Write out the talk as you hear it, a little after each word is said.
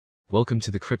Welcome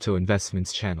to the Crypto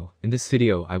Investments channel. In this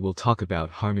video I will talk about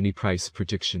Harmony price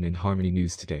prediction in Harmony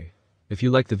news today. If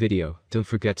you like the video, don't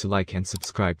forget to like and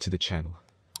subscribe to the channel.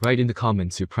 Write in the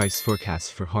comments your price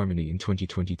forecast for Harmony in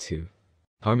 2022.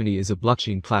 Harmony is a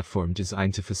blockchain platform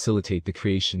designed to facilitate the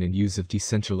creation and use of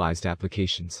decentralized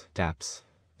applications, dApps.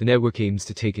 The network aims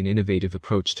to take an innovative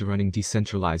approach to running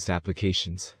decentralized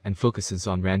applications and focuses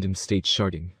on random state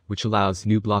sharding, which allows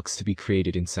new blocks to be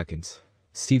created in seconds.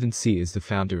 Stephen C. is the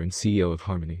founder and CEO of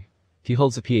Harmony. He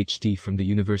holds a PhD from the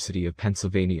University of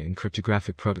Pennsylvania in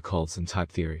cryptographic protocols and type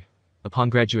theory. Upon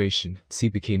graduation, C.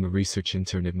 became a research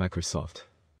intern at Microsoft.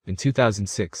 In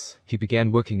 2006, he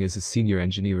began working as a senior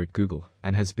engineer at Google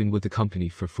and has been with the company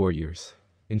for 4 years.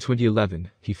 In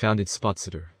 2011, he founded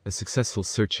Spotster, a successful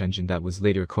search engine that was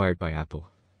later acquired by Apple.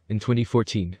 In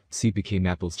 2014, C. became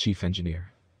Apple's chief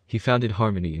engineer. He founded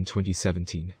Harmony in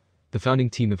 2017. The founding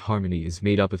team of Harmony is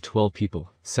made up of 12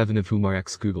 people, 7 of whom are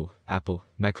ex-Google, Apple,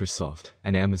 Microsoft,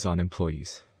 and Amazon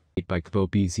employees. By Gbo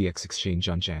BZX exchange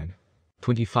on Jan.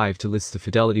 25 to list the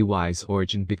Fidelity Wise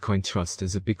Origin Bitcoin Trust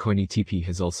as a Bitcoin ETP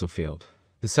has also failed.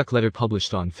 The SEC letter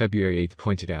published on February 8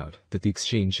 pointed out that the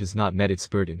exchange has not met its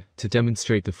burden to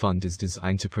demonstrate the fund is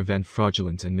designed to prevent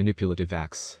fraudulent and manipulative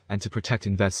acts and to protect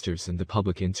investors and the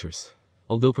public interest.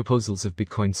 Although proposals of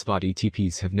Bitcoin spot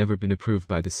ETPs have never been approved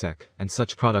by the SEC, and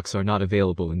such products are not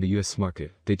available in the US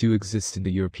market, they do exist in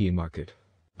the European market.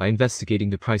 By investigating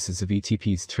the prices of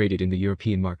ETPs traded in the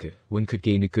European market, one could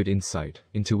gain a good insight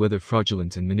into whether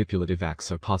fraudulent and manipulative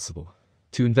acts are possible.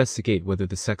 To investigate whether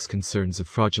the SEC's concerns of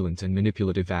fraudulent and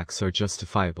manipulative acts are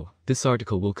justifiable, this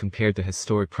article will compare the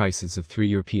historic prices of 3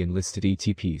 European listed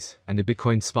ETPs and the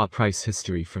Bitcoin spot price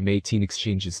history from 18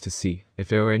 exchanges to see if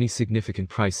there are any significant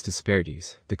price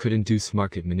disparities that could induce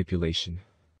market manipulation.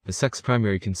 The SEC's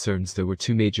primary concerns. There were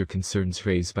 2 major concerns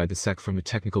raised by the SEC from a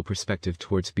technical perspective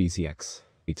towards BZX.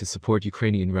 To support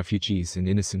Ukrainian refugees and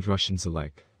innocent Russians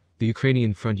alike. The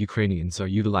Ukrainian Front Ukrainians are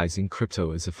utilizing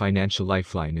crypto as a financial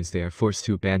lifeline as they are forced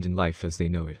to abandon life as they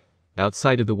know it.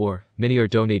 Outside of the war, many are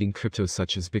donating crypto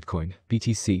such as Bitcoin,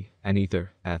 BTC, and Ether,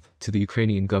 ETH, to the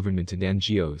Ukrainian government and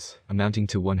NGOs, amounting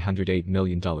to $108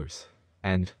 million.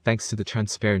 And, thanks to the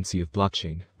transparency of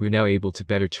blockchain, we're now able to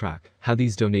better track how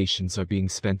these donations are being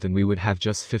spent than we would have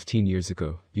just 15 years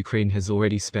ago. Ukraine has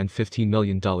already spent $15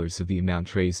 million of the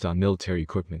amount raised on military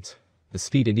equipment. The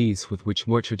speed and ease with which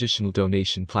more traditional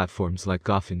donation platforms like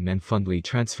Goffin and Fundly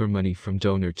transfer money from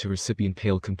donor to recipient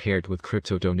pale compared with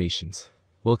crypto donations.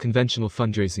 While conventional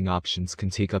fundraising options can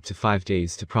take up to 5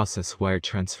 days to process wire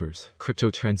transfers,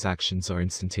 crypto transactions are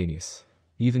instantaneous.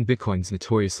 Even Bitcoin's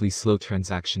notoriously slow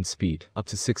transaction speed, up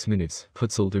to 6 minutes,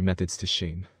 puts older methods to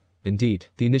shame. Indeed,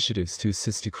 the initiatives to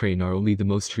assist Ukraine are only the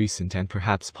most recent and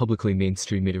perhaps publicly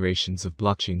mainstream iterations of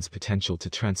blockchain's potential to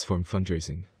transform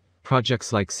fundraising.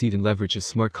 Projects like Seedn leverage a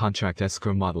smart contract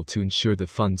escrow model to ensure that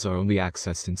funds are only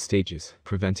accessed in stages,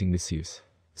 preventing misuse.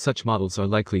 Such models are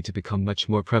likely to become much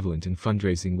more prevalent in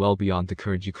fundraising well beyond the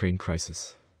current Ukraine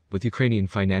crisis. With Ukrainian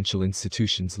financial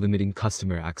institutions limiting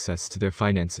customer access to their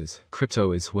finances,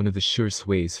 crypto is one of the surest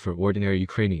ways for ordinary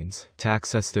Ukrainians to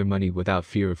access their money without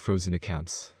fear of frozen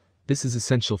accounts. This is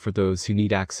essential for those who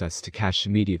need access to cash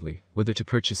immediately, whether to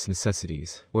purchase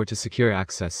necessities or to secure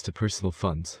access to personal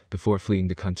funds before fleeing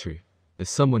the country. If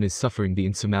someone is suffering the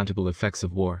insurmountable effects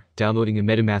of war, downloading a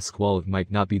MetaMask wallet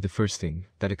might not be the first thing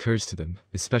that occurs to them,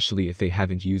 especially if they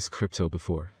haven't used crypto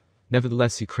before.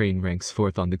 Nevertheless, Ukraine ranks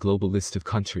 4th on the global list of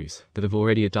countries that have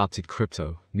already adopted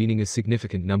crypto, meaning a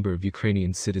significant number of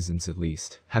Ukrainian citizens at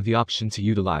least have the option to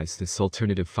utilize this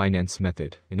alternative finance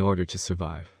method in order to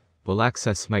survive. While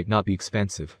access might not be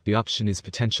expansive, the option is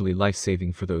potentially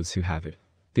life-saving for those who have it.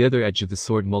 The other edge of the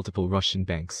sword: multiple Russian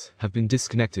banks have been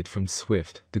disconnected from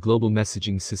SWIFT, the global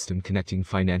messaging system connecting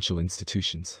financial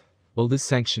institutions. While this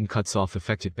sanction cuts off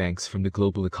affected banks from the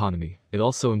global economy, it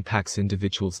also impacts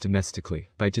individuals domestically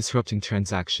by disrupting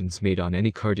transactions made on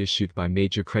any card issued by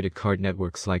major credit card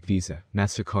networks like Visa,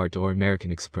 MasterCard, or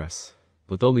American Express.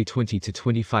 With only 20 to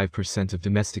 25% of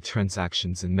domestic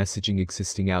transactions and messaging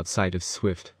existing outside of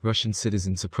SWIFT, Russian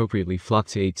citizens appropriately flock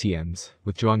to ATMs,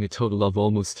 withdrawing a total of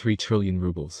almost 3 trillion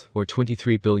rubles, or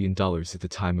 $23 billion at the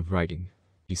time of writing.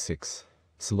 G6.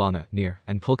 Solana, Near,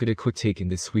 and Polkadot. Quick take: in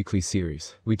this weekly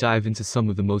series, we dive into some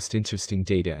of the most interesting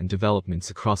data and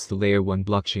developments across the Layer 1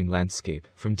 blockchain landscape.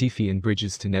 From DeFi and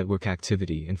bridges to network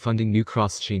activity and funding, new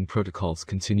cross-chain protocols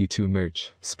continue to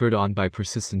emerge, spurred on by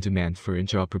persistent demand for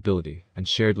interoperability and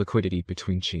shared liquidity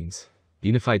between chains.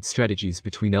 Unified strategies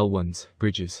between L1s,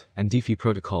 bridges, and DeFi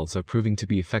protocols are proving to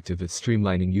be effective at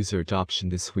streamlining user adoption.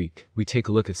 This week, we take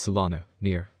a look at Solana,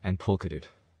 Near, and Polkadot.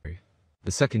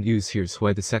 The second news here's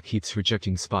why the SEC keeps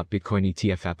rejecting spot Bitcoin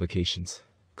ETF applications.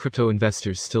 Crypto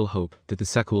investors still hope that the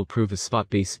SEC will approve a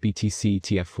spot-based BTC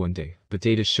ETF one day, but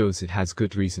data shows it has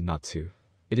good reason not to.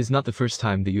 It is not the first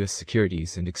time the U.S.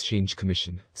 Securities and Exchange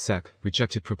Commission, SEC,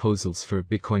 rejected proposals for a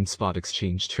Bitcoin spot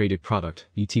exchange traded product,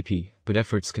 ETP, but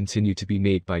efforts continue to be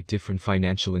made by different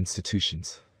financial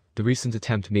institutions. The recent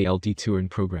attempt made LD Touring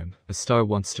program, a star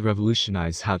wants to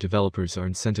revolutionize how developers are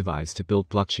incentivized to build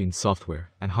blockchain software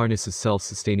and harness a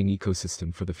self-sustaining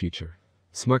ecosystem for the future.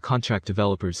 Smart contract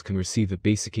developers can receive a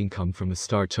basic income from the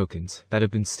star tokens that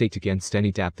have been staked against any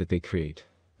dApp that they create.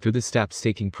 Through this dApp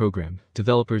staking program,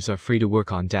 developers are free to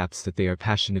work on dApps that they are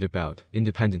passionate about,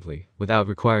 independently, without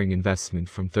requiring investment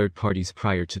from third parties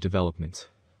prior to development.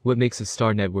 What makes a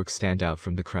star network stand out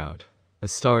from the crowd? A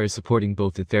star is supporting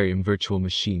both Ethereum Virtual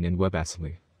Machine and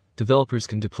WebAssembly. Developers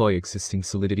can deploy existing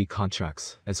Solidity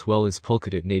contracts, as well as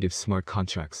Polkadot native smart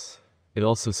contracts. It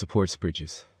also supports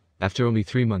bridges. After only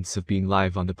 3 months of being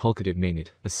live on the Polkadot mainnet,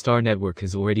 a star network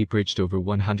has already bridged over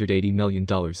 $180 million in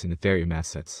Ethereum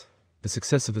assets. The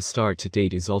success of the star to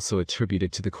date is also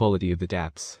attributed to the quality of the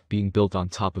dApps being built on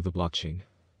top of the blockchain.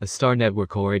 A star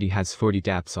network already has 40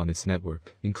 dApps on its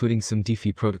network, including some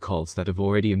DeFi protocols that have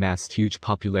already amassed huge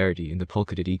popularity in the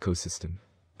Polkadot ecosystem.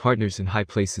 Partners in high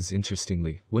places.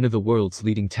 Interestingly, one of the world's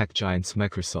leading tech giants,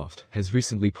 Microsoft, has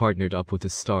recently partnered up with a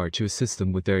star to assist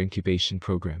them with their incubation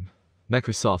program.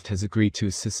 Microsoft has agreed to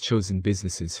assist chosen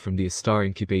businesses from the Astar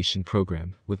incubation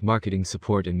program with marketing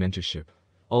support and mentorship.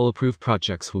 All approved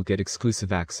projects will get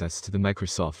exclusive access to the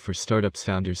Microsoft for Startups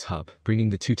Founders Hub, bringing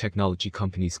the two technology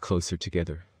companies closer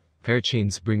together.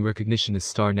 Parachains bring recognition.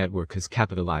 Astar Network has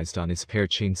capitalized on its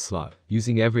Parachain slot,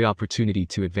 using every opportunity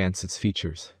to advance its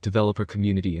features, developer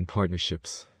community and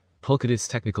partnerships. Polkadot's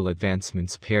technical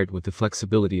advancements paired with the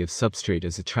flexibility of Substrate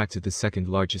has attracted the second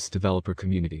largest developer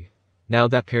community. Now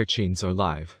that Parachains are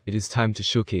live, it is time to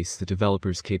showcase the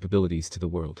developers' capabilities to the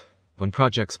world. When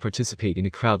projects participate in a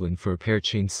crowdfund for a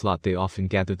Parachain slot, they often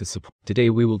gather the support.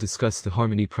 Today we will discuss the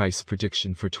Harmony price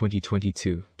prediction for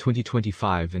 2022,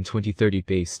 2025 and 2030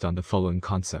 based on the following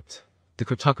concept. The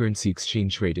cryptocurrency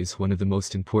exchange rate is one of the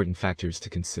most important factors to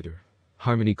consider.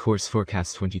 Harmony course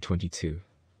forecast 2022.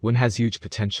 One has huge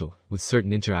potential. With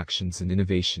certain interactions and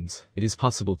innovations, it is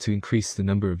possible to increase the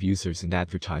number of users and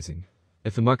advertising.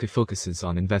 If the market focuses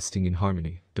on investing in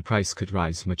Harmony, the price could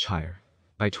rise much higher.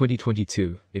 By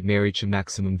 2022, it may reach a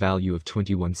maximum value of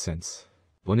 21 cents.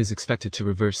 One is expected to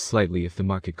reverse slightly if the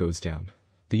market goes down.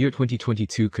 The year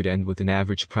 2022 could end with an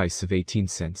average price of 18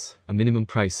 cents, a minimum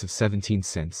price of 17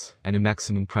 cents, and a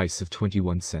maximum price of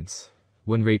 21 cents.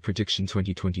 One rate prediction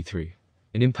 2023.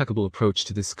 An impeccable approach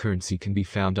to this currency can be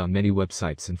found on many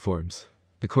websites and forums.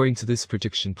 According to this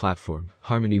prediction platform,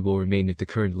 Harmony will remain at the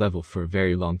current level for a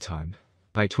very long time.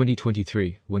 By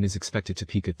 2023, one is expected to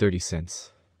peak at 30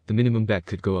 cents. The minimum bet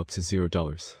could go up to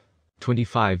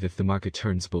 $0.25 if the market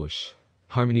turns bullish.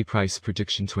 Harmony price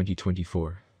prediction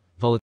 2024.